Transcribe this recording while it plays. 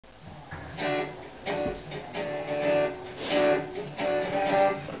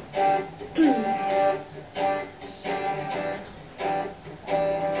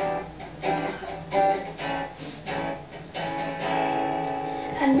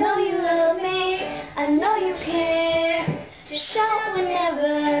know you love me, I know you care. Just shout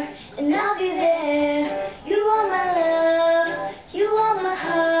whenever, and I'll be there. You are my love, you are my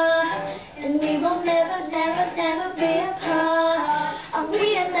heart, and we will never, never, never be apart. Are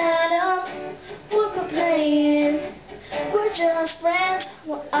we an atom? What we're playing? We're just friends,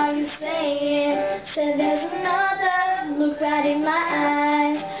 what are you saying? Said there's another, look right in my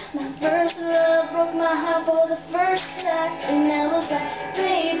eyes. My first love broke my heart for the first time, and I was like,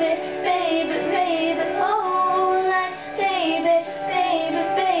 baby, baby, baby, oh, like, baby, baby,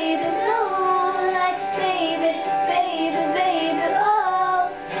 baby, no, like, baby, baby, baby, oh,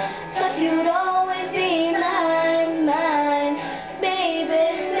 thought you'd always be mine, mine, baby,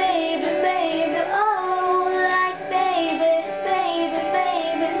 baby, baby, oh, like, baby, baby,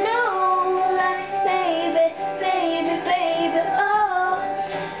 baby, no, like, baby, baby, baby, oh,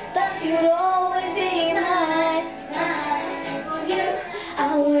 thought you'd always be mine, mine, for you,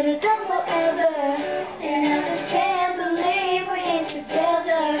 I would've done forever, and I just can't believe we ain't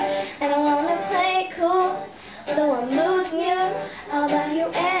together, and I wanna play cool, though I'm losing you. I'll buy you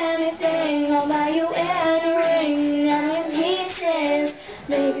anything, I'll buy you any ring, I'm in pieces,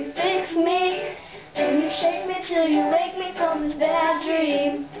 baby fix me, baby shake me till you wake me from this bad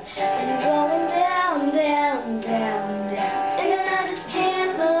dream. I'm going down, down, down, down, and I just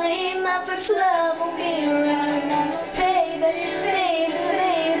can't believe my first love will be around. Baby, baby,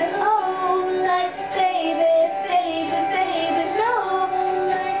 baby, oh, like, baby, baby, baby, no,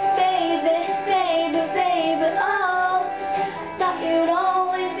 like, baby, baby, baby, oh, thought you'd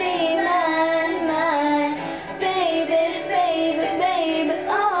always be mine, mine, baby, baby, baby,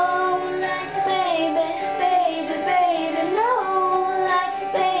 oh, like, baby, baby, baby, no, like,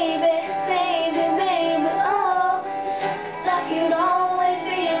 baby, baby, baby, oh, thought you'd always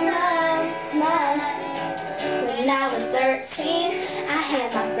be mine, mine. When I was 13, I had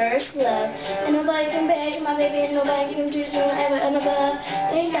my first love, and nobody compared to my baby, and nobody can choose from ever and above.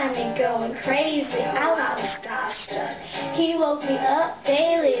 They got me going crazy, I was starstruck. He woke me up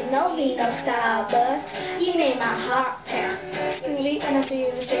daily, no need no Starbucks. He made my heart pound. Sweet when I see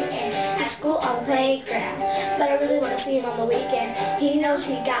him in the street and at school on the playground, but I really want to see him on the weekend. He knows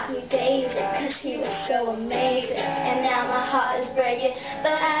he got me daily, cause he was so amazing, and now my heart is breaking,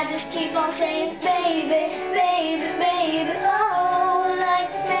 but I just keep on saying, baby, baby, baby, oh.